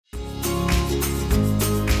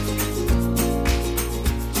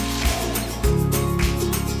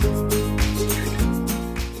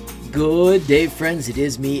Good day, friends. It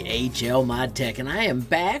is me, HLModTech, and I am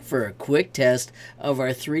back for a quick test of our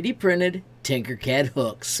 3D printed Tinkercad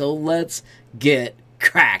hooks. So let's get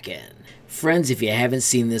cracking. Friends, if you haven't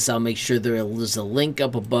seen this, I'll make sure there's a link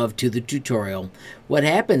up above to the tutorial. What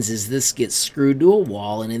happens is this gets screwed to a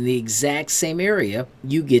wall, and in the exact same area,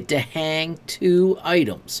 you get to hang two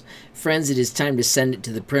items. Friends, it is time to send it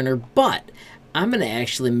to the printer, but I'm going to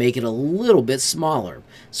actually make it a little bit smaller.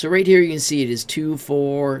 So right here you can see it is 2,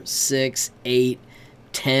 4, 6, 8,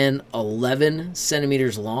 10, 11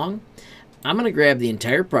 centimeters long. I'm going to grab the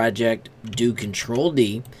entire project, do Control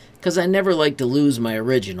D, because I never like to lose my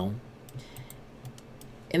original.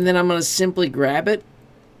 And then I'm going to simply grab it,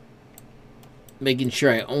 making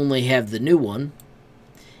sure I only have the new one.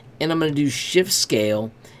 And I'm going to do Shift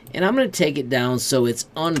Scale, and I'm going to take it down so it's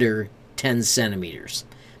under 10 centimeters.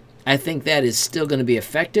 I think that is still going to be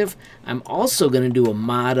effective. I'm also going to do a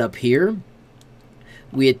mod up here.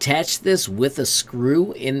 We attach this with a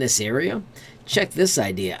screw in this area. Check this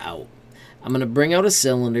idea out. I'm going to bring out a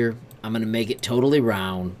cylinder. I'm going to make it totally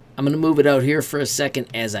round. I'm going to move it out here for a second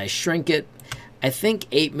as I shrink it. I think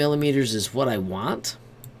 8 millimeters is what I want.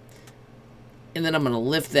 And then I'm going to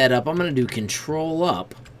lift that up. I'm going to do Control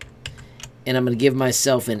Up. And I'm going to give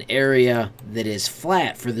myself an area that is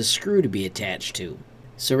flat for the screw to be attached to.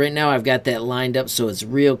 So right now I've got that lined up so it's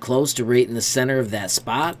real close to right in the center of that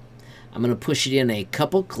spot. I'm going to push it in a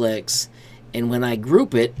couple clicks, and when I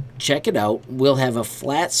group it, check it out, we'll have a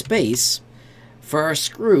flat space for our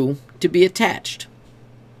screw to be attached.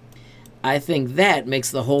 I think that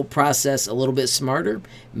makes the whole process a little bit smarter,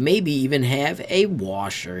 maybe even have a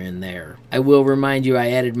washer in there. I will remind you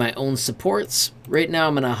I added my own supports. Right now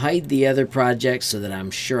I'm going to hide the other project so that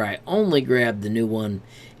I'm sure I only grab the new one.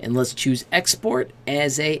 And let's choose Export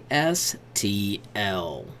as a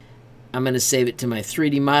STL. I'm going to save it to my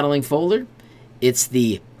 3D modeling folder. It's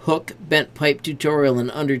the hook bent pipe tutorial in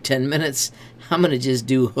under 10 minutes. I'm going to just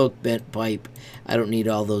do hook bent pipe. I don't need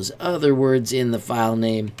all those other words in the file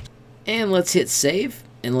name. And let's hit save,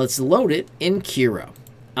 and let's load it in Cura.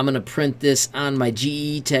 I'm going to print this on my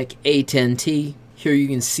GE Tech A10T. Here you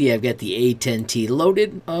can see I've got the A10T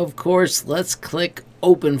loaded. Of course, let's click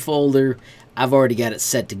Open Folder. I've already got it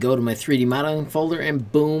set to go to my 3D modeling folder,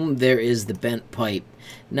 and boom, there is the bent pipe.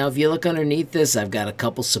 Now, if you look underneath this, I've got a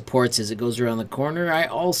couple supports as it goes around the corner. I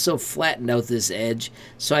also flattened out this edge,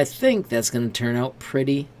 so I think that's going to turn out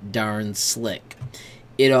pretty darn slick.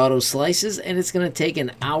 It auto slices, and it's going to take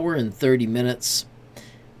an hour and 30 minutes.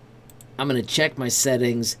 I'm going to check my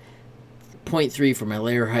settings. 0.3 for my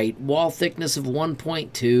layer height, wall thickness of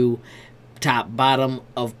 1.2, top bottom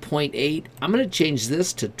of 0.8. I'm going to change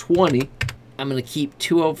this to 20. I'm going to keep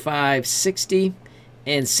 205, 60,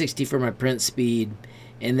 and 60 for my print speed.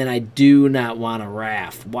 And then I do not want a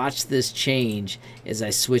RAF. Watch this change as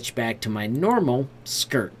I switch back to my normal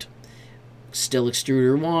skirt. Still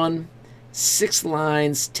extruder 1, 6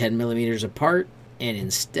 lines, 10 millimeters apart. And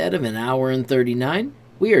instead of an hour and 39,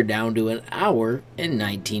 we are down to an hour and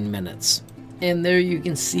 19 minutes. And there you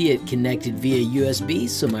can see it connected via USB.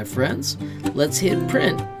 So my friends, let's hit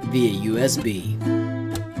print via USB.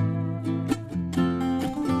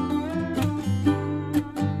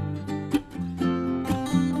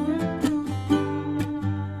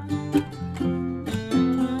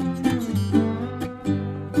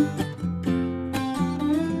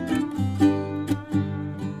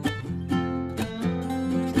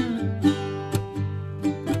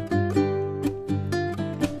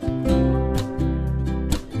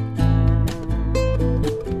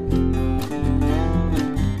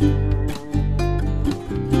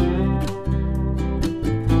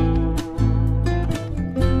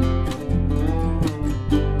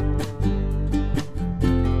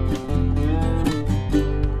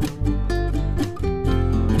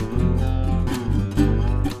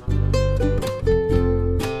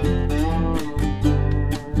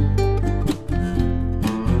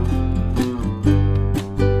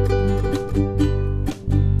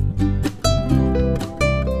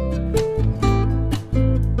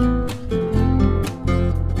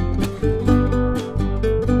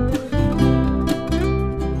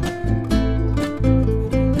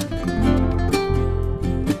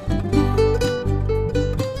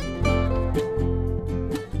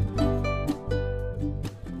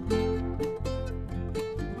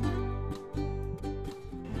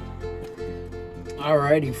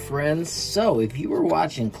 Alrighty, friends, so if you were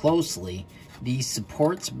watching closely, these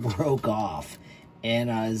supports broke off, and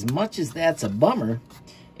as much as that's a bummer,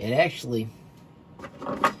 it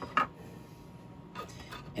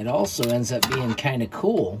also ends up being kind of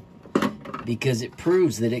cool because it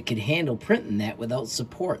proves that it could handle printing that without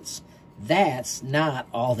supports. that's not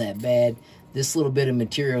all that bad. This little bit of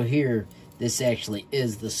material here, this actually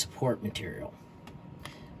is the support material.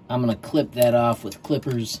 I'm going to clip that off with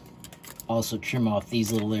clippers. Also trim off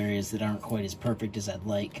these little areas that aren't quite as perfect as I'd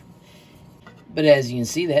like. But as you can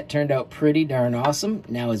see, that turned out pretty darn awesome.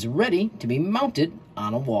 Now it's ready to be mounted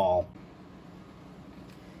on a wall.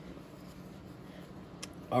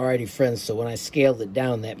 Alrighty friends, so when I scaled it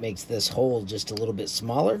down, that makes this hole just a little bit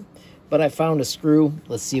smaller. But I found a screw.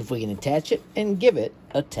 Let's see if we can attach it and give it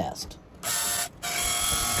a test.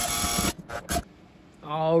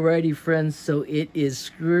 Alrighty friends, so it is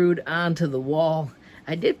screwed onto the wall.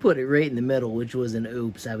 I did put it right in the middle, which was an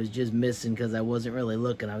oops. I was just missing because I wasn't really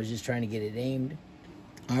looking. I was just trying to get it aimed.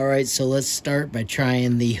 Alright, so let's start by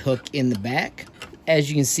trying the hook in the back. As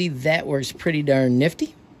you can see, that works pretty darn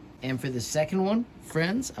nifty. And for the second one,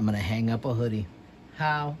 friends, I'm going to hang up a hoodie.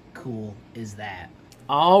 How cool is that?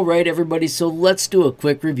 Alright everybody, so let's do a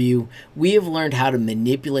quick review. We have learned how to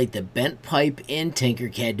manipulate the bent pipe in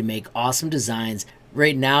Tinkercad to make awesome designs.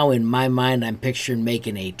 Right now, in my mind, I'm picturing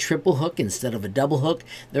making a triple hook instead of a double hook.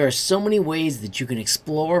 There are so many ways that you can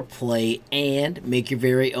explore, play, and make your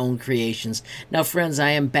very own creations. Now, friends,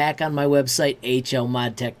 I am back on my website,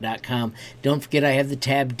 HLModTech.com. Don't forget I have the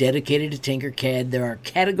tab dedicated to Tinkercad. There are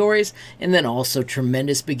categories, and then also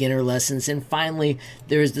tremendous beginner lessons. And finally,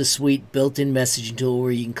 there is the sweet built-in messaging tool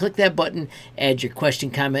where you can click that button, add your question,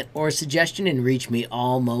 comment, or suggestion, and reach me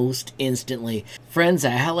almost instantly. Friends,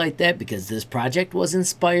 I highlight that because this project was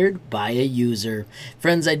inspired by a user.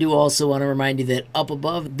 Friends, I do also want to remind you that up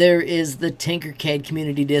above there is the Tinkercad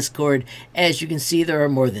community Discord. As you can see, there are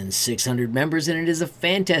more than 600 members and it is a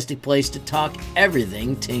fantastic place to talk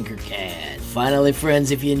everything Tinkercad. Finally,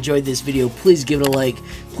 friends, if you enjoyed this video, please give it a like.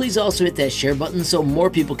 Please also hit that share button so more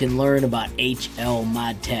people can learn about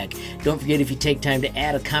HLModTech. Don't forget, if you take time to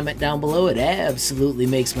add a comment down below, it absolutely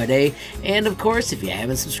makes my day. And of course, if you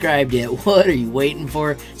haven't subscribed yet, what are you waiting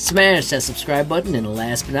for? Smash that subscribe button, and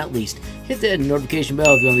last but not least, hit that notification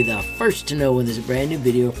bell if you want to be the first to know when there's a brand new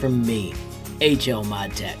video from me,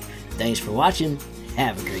 HLModTech. Thanks for watching.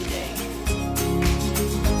 Have a great day.